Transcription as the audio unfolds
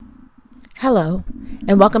Hello,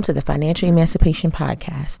 and welcome to the Financial Emancipation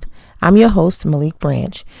Podcast. I'm your host, Malik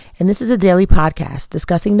Branch, and this is a daily podcast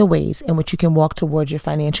discussing the ways in which you can walk towards your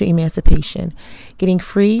financial emancipation, getting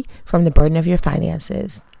free from the burden of your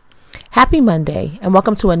finances. Happy Monday, and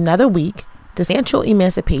welcome to another week to financial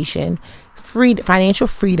emancipation, financial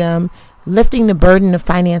freedom, lifting the burden of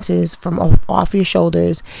finances from off your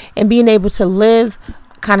shoulders, and being able to live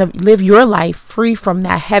your life free from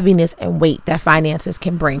that heaviness and weight that finances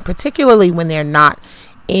can bring, particularly when they're not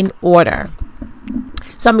in order.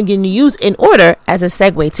 So I'm going to use in order as a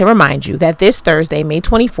segue to remind you that this Thursday, May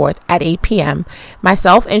 24th at 8 p.m.,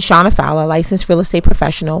 myself and Shauna Fowler, licensed real estate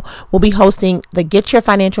professional, will be hosting the Get Your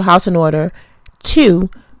Financial House in Order 2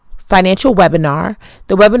 financial webinar.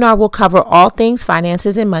 The webinar will cover all things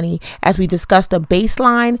finances and money as we discuss the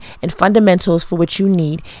baseline and fundamentals for which you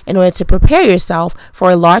need in order to prepare yourself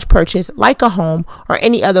for a large purchase like a home or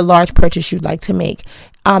any other large purchase you'd like to make.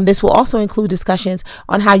 This will also include discussions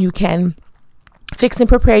on how you can fix and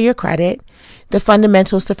prepare your credit, the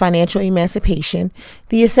fundamentals to financial emancipation,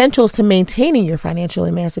 the essentials to maintaining your financial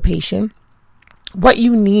emancipation, what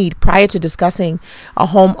you need prior to discussing a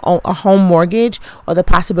home mortgage or the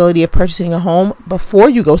possibility of purchasing a home before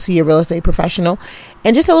you go see a real estate professional,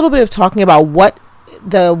 and just a little bit of talking about what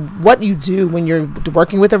you do when you're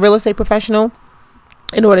working with a real estate professional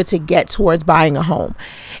in order to get towards buying a home.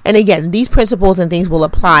 And again, these principles and things will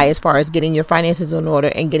apply as far as getting your finances in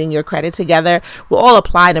order and getting your credit together. Will all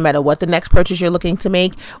apply no matter what the next purchase you're looking to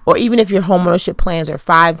make, or even if your homeownership plans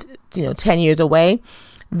are 10 years away.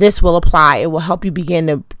 This will apply. It will help you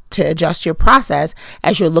begin to adjust your process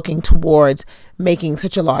as you're looking towards making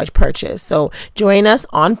such a large purchase. So join us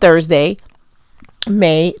on Thursday,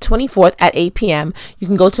 May 24th at 8 p.m. You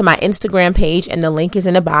can go to my Instagram page and the link is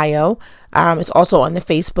in the bio. It's also on the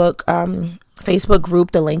Facebook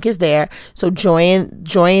group. The link is there. So join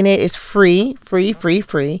it. It's free.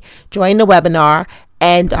 Join the webinar.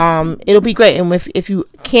 And it'll be great. And if you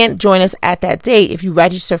can't join us at that date, if you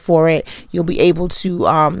register for it, you'll be able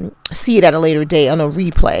to see it at a later date on a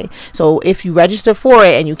replay. So if you register for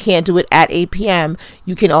it and you can't do it at 8 p.m.,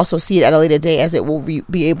 you can also see it at a later date, as it will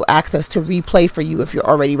be able access to replay for you if you're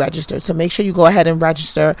already registered. So make sure you go ahead and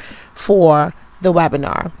register for the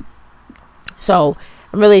webinar. So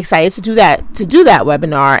I'm really excited to do that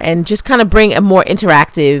webinar and just kind of bring a more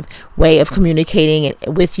interactive way of communicating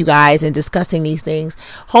with you guys and discussing these things.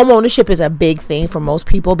 Home ownership is a big thing for most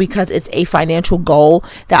people because it's a financial goal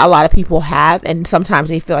that a lot of people have, and sometimes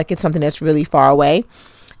they feel like it's something that's really far away.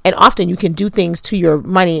 And often you can do things to your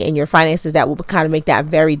money and your finances that will kind of make that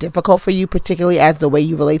very difficult for you, particularly as the way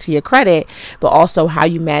you relate to your credit, but also how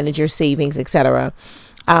you manage your savings, etc.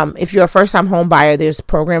 If you're a first-time home buyer, there's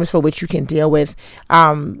programs for which you can deal with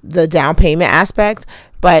the down payment aspect.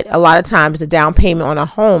 But a lot of times the down payment on a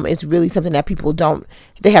home is really something that people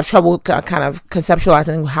they have trouble kind of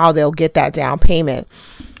conceptualizing how they'll get that down payment.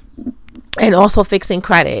 And also fixing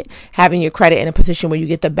credit, having your credit in a position where you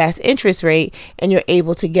get the best interest rate and you're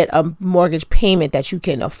able to get a mortgage payment that you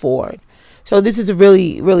can afford. So this is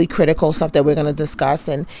really, really critical stuff that we're going to discuss.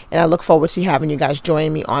 And I look forward to having you guys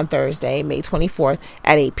join me on Thursday, May 24th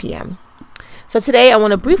at 8 p.m. So today I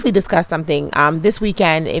want to briefly discuss something. This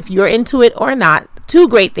weekend, if you're into it or not, two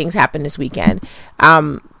great things happened this weekend.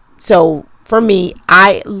 So for me,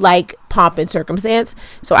 I like pomp and circumstance.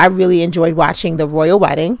 So I really enjoyed watching the royal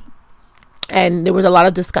wedding. And there was a lot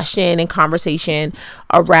of discussion and conversation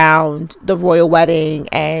around the royal wedding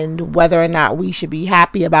and whether or not we should be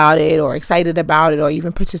happy about it or excited about it or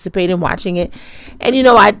even participate in watching it. And,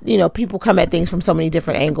 people come at things from so many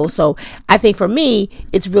different angles. So I think for me,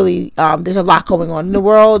 it's really, there's a lot going on in the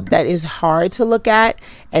world that is hard to look at.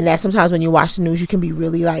 And that sometimes when you watch the news, you can be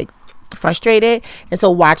really frustrated. And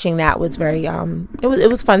so watching that was very it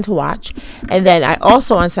was fun to watch. And then I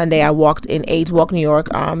also on Sunday I walked in AIDS Walk New York.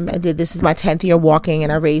 This is my 10th year walking,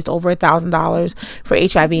 and I raised over $1,000 for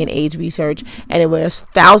HIV and AIDS research, and it was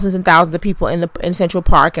thousands and thousands of people in Central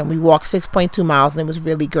Park, and we walked 6.2 miles, and it was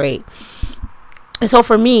really great. And so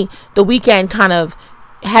for me, the weekend kind of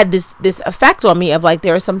had this effect on me of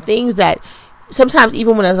there are some things that sometimes,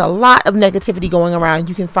 even when there's a lot of negativity going around,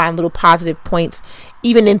 you can find little positive points,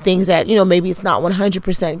 even in things that, maybe it's not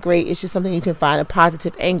 100% great. It's just something you can find a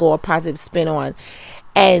positive angle or positive spin on.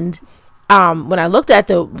 And when I looked at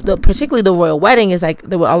particularly the royal wedding, is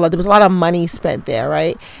there was a lot of money spent there,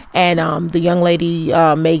 right? And the young lady,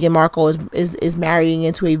 Meghan Markle, is marrying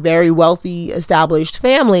into a very wealthy, established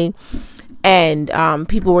family. And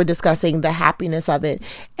people were discussing the happiness of it,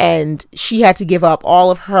 and she had to give up all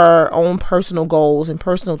of her own personal goals and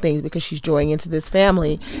personal things because she's joining into this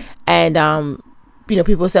family. And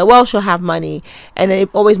people say, well, she'll have money. And it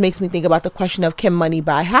always makes me think about the question of, can money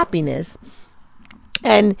buy happiness?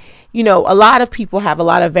 And, a lot of people have a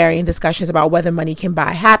lot of varying discussions about whether money can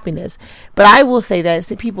buy happiness. But I will say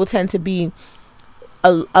that people tend to be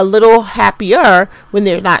a little happier when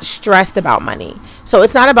they're not stressed about money. So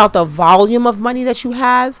it's not about the volume of money that you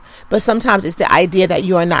have, but sometimes it's the idea that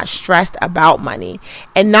you are not stressed about money.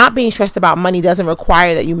 And not being stressed about money doesn't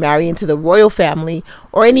require that you marry into the royal family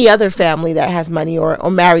or any other family that has money, or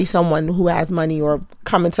marry someone who has money, or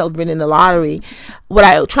come and win in the lottery. What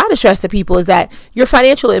I try to stress to people is that your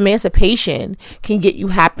financial emancipation can get you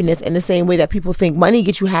happiness in the same way that people think money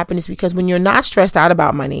gets you happiness, because when you're not stressed out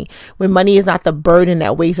about money, when money is not the burden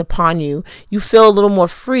that weighs upon you, you feel a little more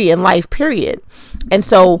free in life, period. And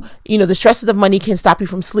so, the stresses of money can stop you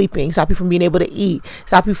from sleeping, stop you from being able to eat,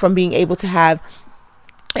 stop you from being able to have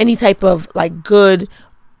any type of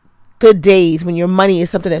good days when your money is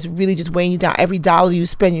something that's really just weighing you down. Every dollar you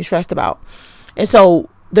spend, you're stressed about. And so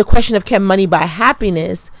the question of, can money buy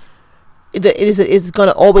happiness, is going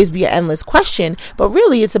to always be an endless question. But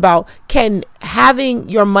really, it's about, can having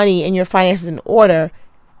your money and your finances in order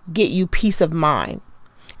get you peace of mind?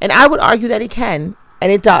 And I would argue that it can,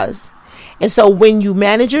 and it does. And so when you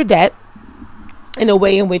manage your debt in a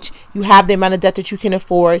way in which you have the amount of debt that you can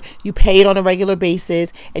afford, you pay it on a regular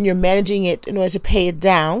basis, and you're managing it in order to pay it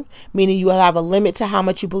down, meaning you will have a limit to how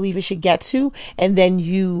much you believe it should get to, and then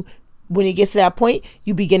when it gets to that point,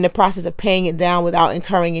 you begin the process of paying it down without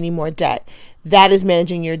incurring any more debt. That is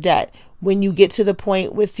managing your debt. When you get to the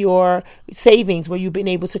point with your savings where you've been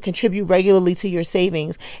able to contribute regularly to your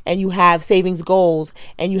savings, and you have savings goals,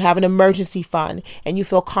 and you have an emergency fund, and you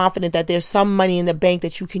feel confident that there's some money in the bank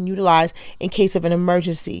that you can utilize in case of an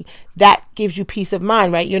emergency, that gives you peace of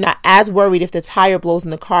mind, right? You're not as worried if the tire blows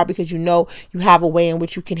in the car, because you have a way in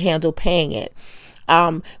which you can handle paying it.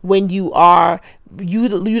 When you are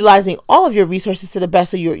utilizing all of your resources to the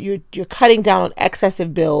best, so you're cutting down on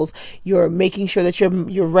excessive bills, you're making sure that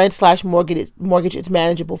your rent / mortgage is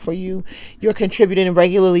manageable for you, you're contributing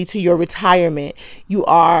regularly to your retirement, you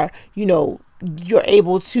are you're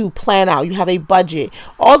able to plan out, you have a budget.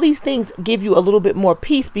 All these things give you a little bit more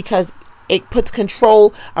peace, because it puts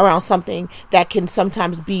control around something that can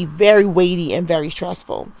sometimes be very weighty and very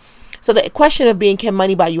stressful. So the question of can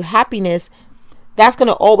money buy you happiness, that's going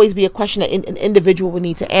to always be a question that an individual will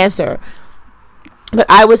need to answer. But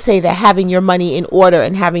I would say that having your money in order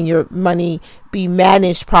and having your money be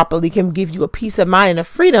managed properly can give you a peace of mind and a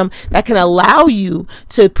freedom that can allow you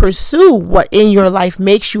to pursue what in your life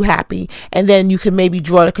makes you happy. And then you can maybe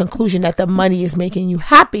draw the conclusion that the money is making you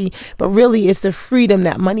happy, but really it's the freedom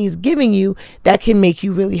that money is giving you that can make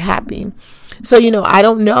you really happy. So, I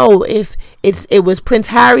don't know if it was Prince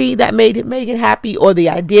Harry that made Meghan happy, or the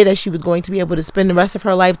idea that she was going to be able to spend the rest of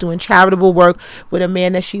her life doing charitable work with a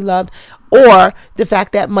man that she loved, or the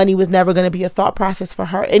fact that money was never going to be a thought process for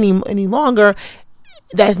her any longer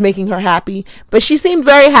that's making her happy. But she seemed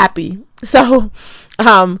very happy. So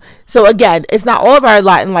again, it's not all of our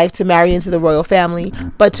lot in life to marry into the royal family,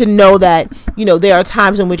 but to know that, there are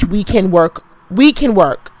times in which we can work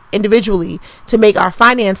individually to make our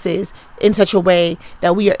finances in such a way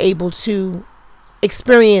that we are able to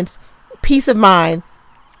experience peace of mind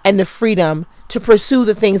and the freedom to pursue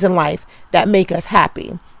the things in life that make us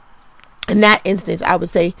happy. In that instance, I would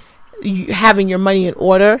say having your money in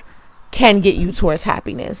order can get you towards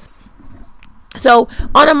happiness. So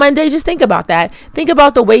on a Monday, just think about that. Think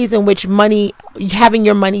about the ways in which having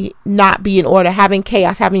your money not be in order, having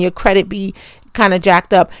chaos, having your credit be kind of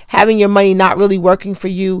jacked up, having your money not really working for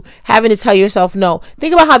you, having to tell yourself no.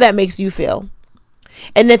 Think about how that makes you feel.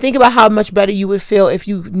 And then think about how much better you would feel if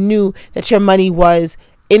you knew that your money was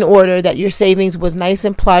in order, that your savings was nice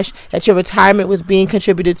and plush, that your retirement was being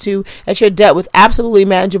contributed to, that your debt was absolutely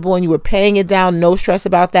manageable and you were paying it down, no stress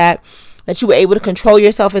about that you were able to control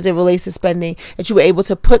yourself as it relates to spending, that you were able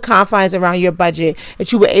to put confines around your budget,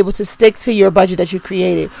 that you were able to stick to your budget that you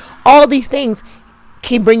created. All these things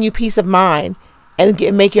can bring you peace of mind and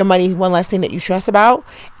make your money one less thing that you stress about.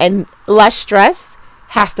 And less stress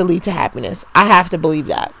has to lead to happiness. I have to believe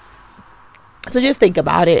that. So just think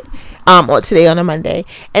about it today on a Monday.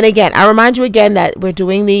 And again, I remind you again that we're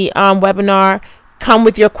doing the webinar. Come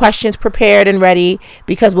with your questions prepared and ready,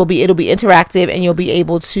 because it'll be interactive and you'll be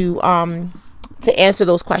able to answer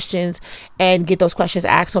those questions and get those questions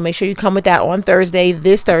asked. So make sure you come with that on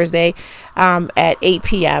this Thursday at 8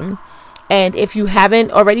 p.m. And if you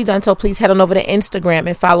haven't already done so, please head on over to Instagram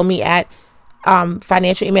and follow me at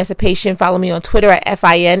Financial Emancipation. Follow me on Twitter at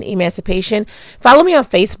FIN Emancipation. Follow me on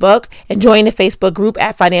Facebook and join the Facebook group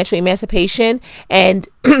at Financial Emancipation. And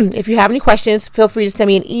if you have any questions, feel free to send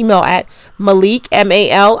me an email at Maliek,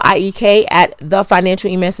 MALIEK, at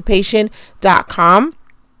thefinancialemancipation.com.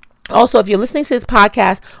 Also, if you're listening to this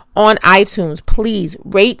podcast on iTunes, please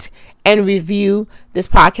rate and review this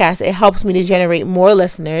podcast. It helps me to generate more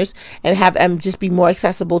listeners and have them just be more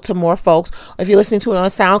accessible to more folks. If you're listening to it on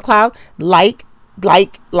SoundCloud, like.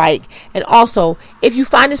 And also, if you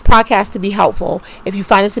find this podcast to be helpful, if you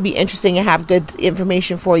find it to be interesting and have good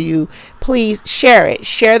information for you, please share it.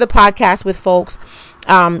 Share the podcast with folks.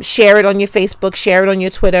 Share it on your Facebook, share it on your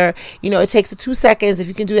Twitter. It takes 2 seconds. If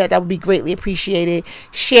you can do that, that would be greatly appreciated.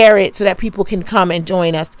 Share it so that people can come and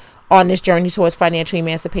join us on this journey towards financial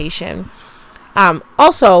emancipation.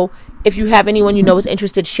 Also, if you have anyone you know is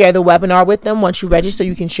interested, share the webinar with them. Once you register,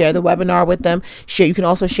 you can share the webinar with them. You can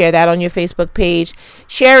also share that on your Facebook page.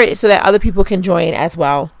 Share it so that other people can join as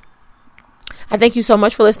well. I thank you so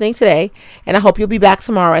much for listening today, and I hope you'll be back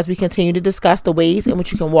tomorrow as we continue to discuss the ways in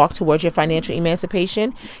which you can walk towards your financial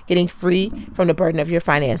emancipation, getting free from the burden of your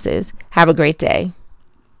finances. Have a great day.